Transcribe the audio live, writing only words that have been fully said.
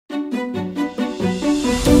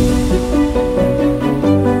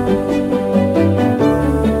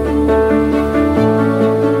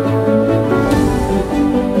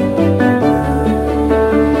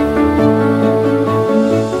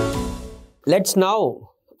Let's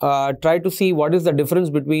now try to see what is the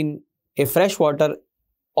difference between a freshwater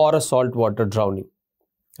or a saltwater drowning,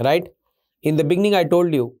 right? In the beginning, I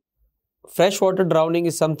told you freshwater drowning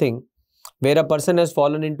is something where a person has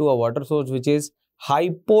fallen into a water source which is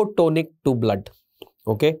hypotonic to blood.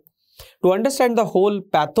 Okay. To understand the whole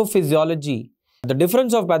pathophysiology, the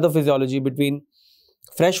difference of pathophysiology between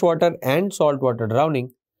freshwater and saltwater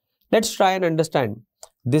drowning, let's try and understand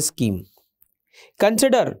this scheme.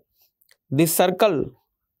 Consider this circle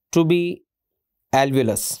to be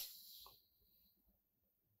alveolus.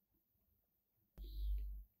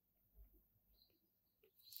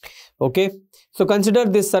 Okay, so consider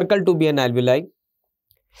this circle to be an alveoli,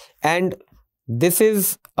 and this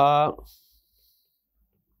is a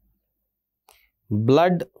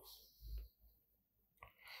blood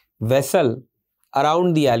vessel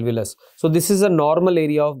around the alveolus. So this is a normal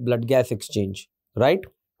area of blood gas exchange, right?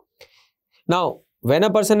 Now, when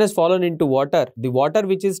a person has fallen into water, the water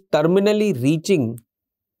which is terminally reaching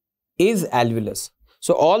is alveolus.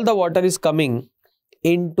 So all the water is coming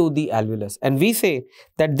into the alveolus, and we say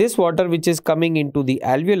that this water which is coming into the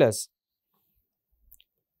alveolus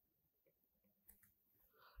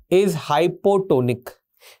is hypotonic.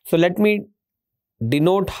 So let me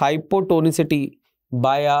denote hypotonicity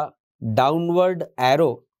by a downward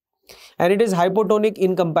arrow, and it is hypotonic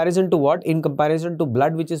in comparison to what? In comparison to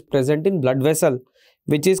blood which is present in blood vessel,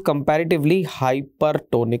 which is comparatively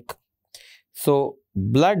hypertonic. So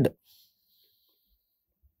blood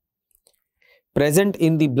present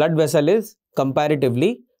in the blood vessel is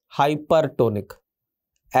comparatively hypertonic,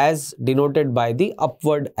 as denoted by the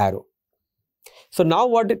upward arrow. So now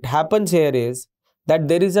what it happens here is that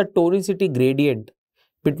there is a tonicity gradient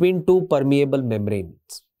between two permeable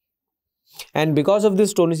membranes, and because of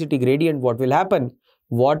this tonicity gradient, what will happen?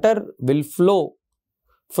 Water will flow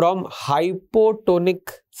from hypotonic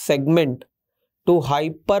segment to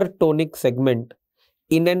hypertonic segment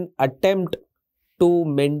in an attempt to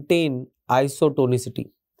maintain isotonicity.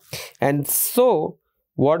 And so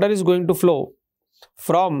water is going to flow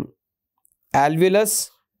from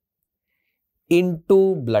alveolus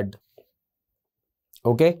into blood.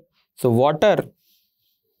 Okay, so water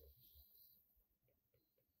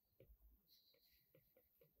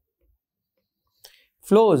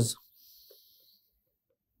flows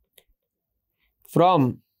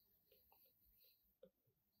from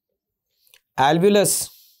alveolus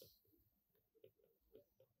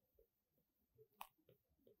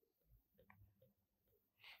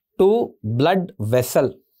to blood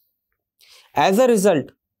vessel. As a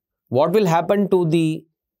result, what will happen to the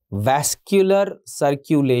vascular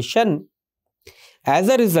circulation? As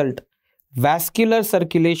a result, vascular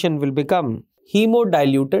circulation will become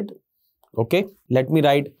hemodiluted. Okay, let me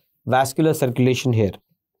write vascular circulation here.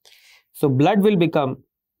 So blood will become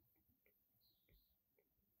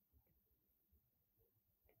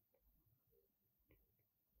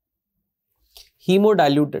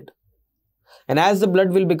hemodiluted, and as the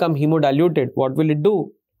blood will become hemodiluted, what will it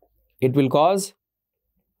do? It will cause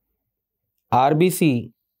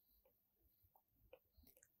RBC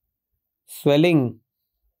swelling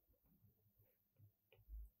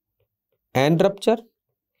and rupture.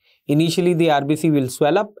 Initially the RBC will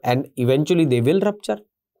swell up and eventually they will rupture.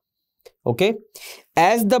 Okay,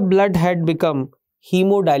 as the blood had become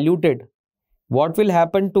hemodiluted, what will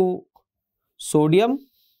happen to sodium?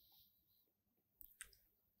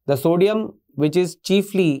 The sodium, which is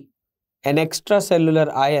chiefly an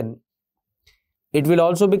extracellular ion, it will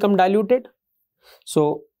also become diluted.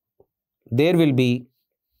 So there will be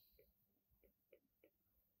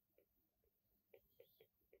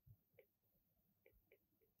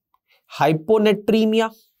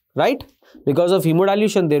hyponatremia, right? Because of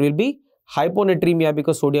hemodilution, there will be hyponatremia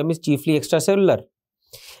because sodium is chiefly extracellular.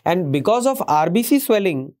 And because of RBC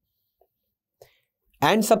swelling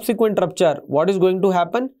and subsequent rupture, what is going to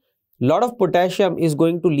happen? Lot of potassium is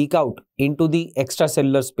going to leak out into the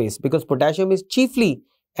extracellular space because potassium is chiefly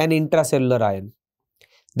an intracellular ion.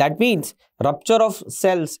 That means rupture of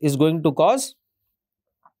cells is going to cause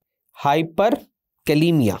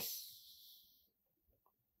hyperkalemia.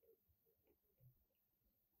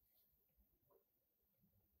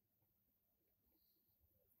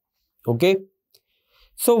 Okay,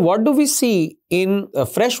 so what do we see in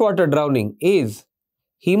freshwater drowning is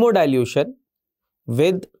hemodilution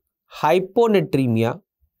with hyponatremia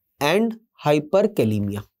and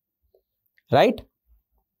hyperkalemia, right?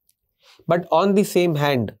 But on the same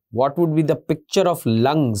hand, what would be the picture of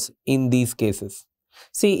lungs in these cases?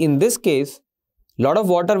 See, in this case, lot of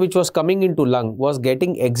water which was coming into lung was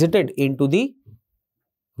getting exited into the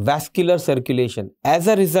vascular circulation. As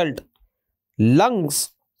a result, lungs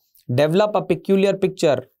develop a peculiar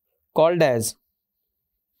picture called as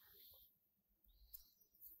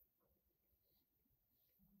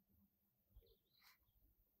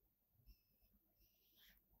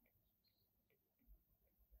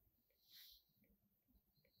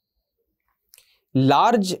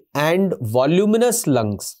large and voluminous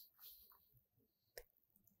lungs.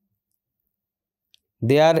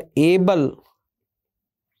 They are able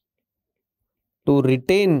to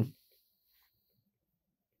retain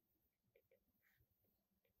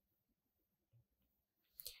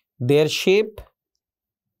their shape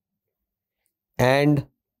and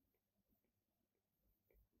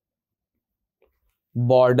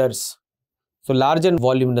borders. So large and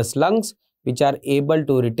voluminous lungs which are able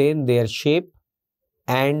to retain their shape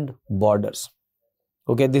and borders.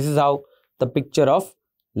 Okay, this is how the picture of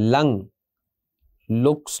lung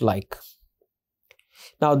looks like.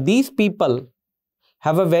 Now these people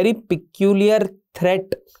have a very peculiar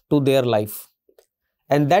threat to their life,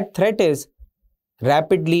 and that threat is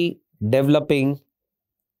rapidly developing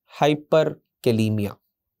hyperkalemia,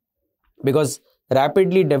 because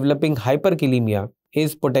rapidly developing hyperkalemia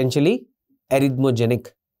is potentially arrhythmogenic.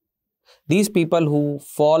 These people who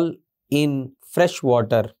fall in fresh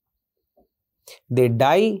water, they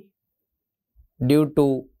die due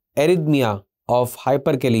to arrhythmia of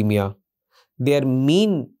hyperkalemia. Their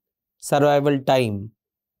mean survival time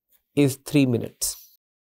is 3 minutes.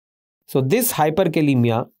 So this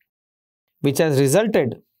hyperkalemia, which has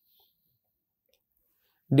resulted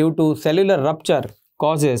due to cellular rupture,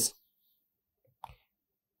 causes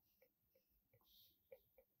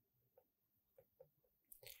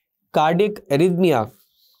cardiac arrhythmia,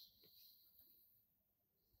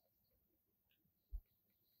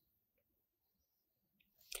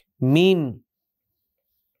 mean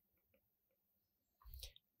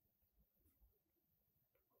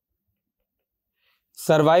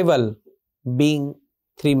survival being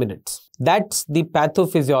 3 minutes. That's the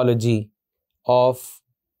pathophysiology of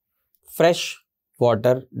fresh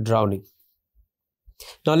water drowning.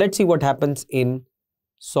 Now let's see what happens in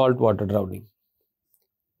saltwater drowning.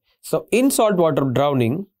 So in saltwater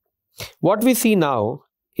drowning, what we see now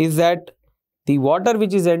is that the water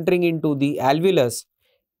which is entering into the alveolus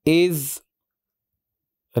is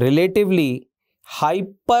relatively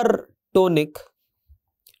hypertonic,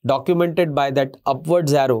 documented by that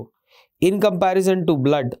upwards arrow, in comparison to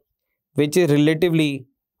blood, which is relatively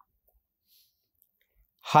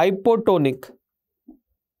hypotonic,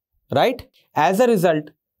 right? As a result,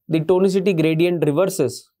 the tonicity gradient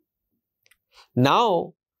reverses.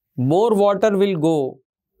 Now, more water will go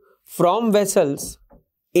from vessels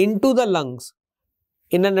into the lungs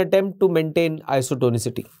in an attempt to maintain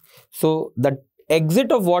isotonicity. So, the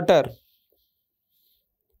exit of water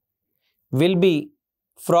will be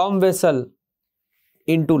from vessel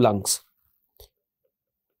into lungs.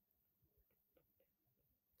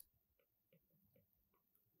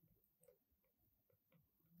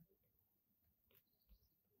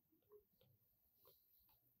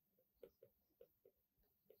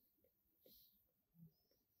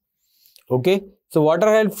 Okay, so water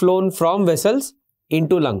had flown from vessels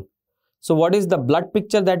into lung. So what is the blood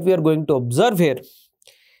picture that we are going to observe here?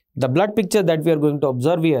 The blood picture that we are going to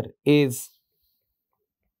observe here is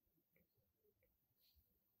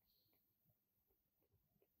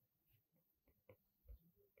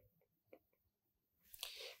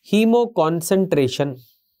hemoconcentration,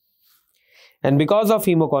 and because of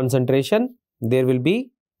hemoconcentration there will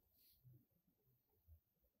be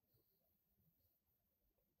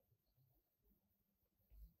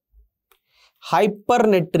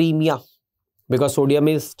hypernatremia, because sodium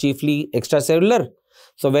is chiefly extracellular.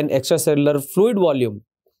 So when extracellular fluid volume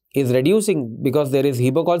is reducing because there is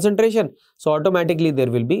hypoconcentration, so automatically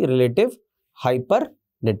there will be relative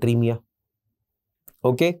hypernatremia.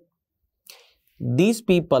 Okay, these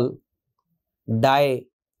people die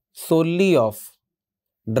solely of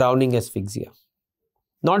drowning asphyxia,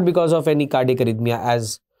 not because of any cardiac arrhythmia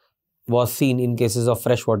as was seen in cases of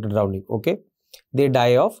freshwater drowning. Okay, they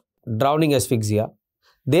die of drowning asphyxia.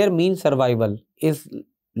 Their mean survival is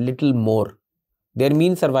little more. Their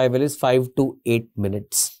mean survival is 5 to 8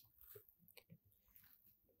 minutes.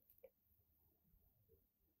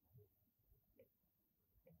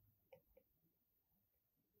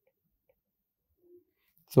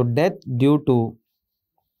 So death due to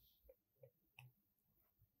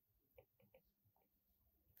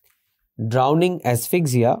drowning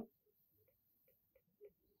asphyxia,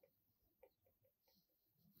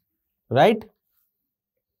 right?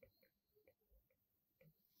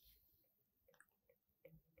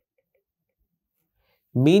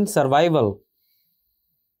 Mean survival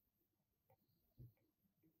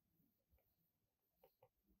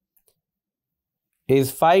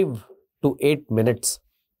is 5 to 8 minutes.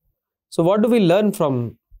 So what do we learn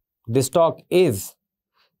from this talk is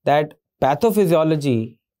that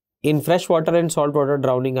pathophysiology in freshwater and saltwater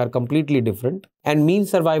drowning are completely different, and mean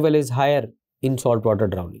survival is higher in saltwater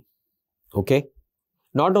drowning. Okay.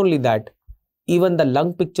 Not only that, even the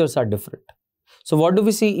lung pictures are different. So what do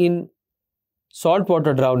we see in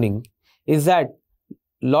saltwater drowning is that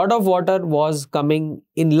lot of water was coming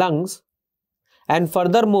in lungs, and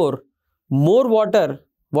furthermore, more water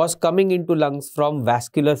was coming into lungs from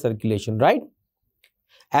vascular circulation, right?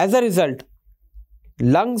 As a result,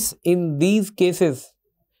 lungs in these cases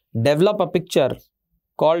develop a picture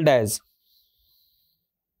called as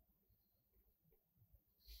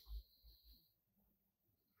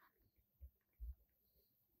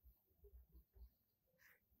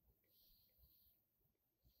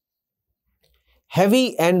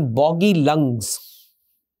heavy and boggy lungs.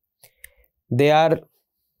 They are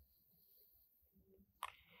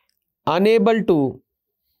unable to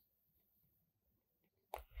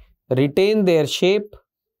retain their shape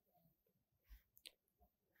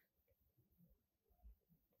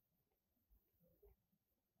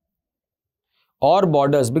or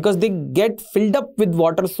borders because they get filled up with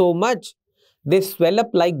water so much, they swell up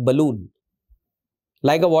like balloon,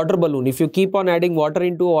 like a water balloon. If you keep on adding water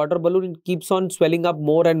into a water balloon, it keeps on swelling up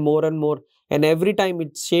more and more and more, and every time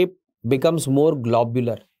its shape becomes more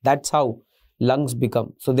globular. That's how lungs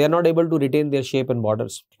become. So they are not able to retain their shape and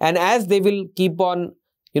borders. And as they will keep on,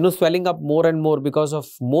 swelling up more and more because of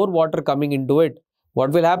more water coming into it,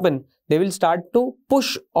 what will happen? They will start to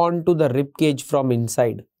push onto the rib cage from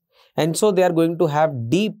inside. And so they are going to have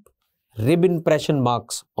deep rib impression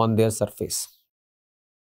marks on their surface.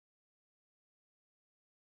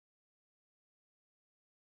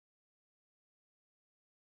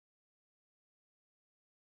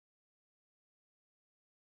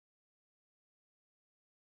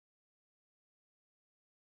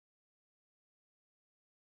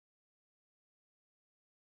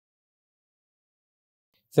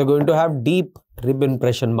 So going to have deep rib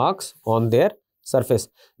impression marks on their surface.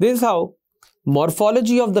 This is how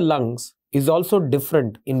morphology of the lungs is also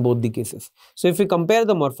different in both the cases. So if we compare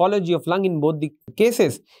the morphology of lung in both the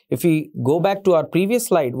cases, if we go back to our previous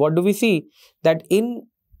slide, what do we see? That in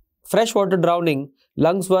freshwater drowning,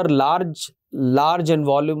 lungs were large and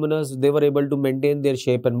voluminous. They were able to maintain their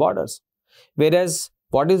shape and borders. Whereas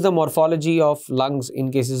what is the morphology of lungs in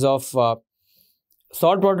cases of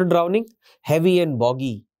saltwater drowning? Heavy and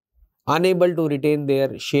boggy, unable to retain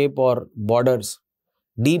their shape or borders,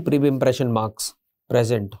 deep rib impression marks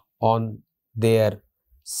present on their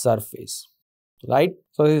surface, right?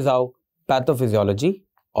 So this is how pathophysiology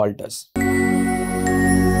alters.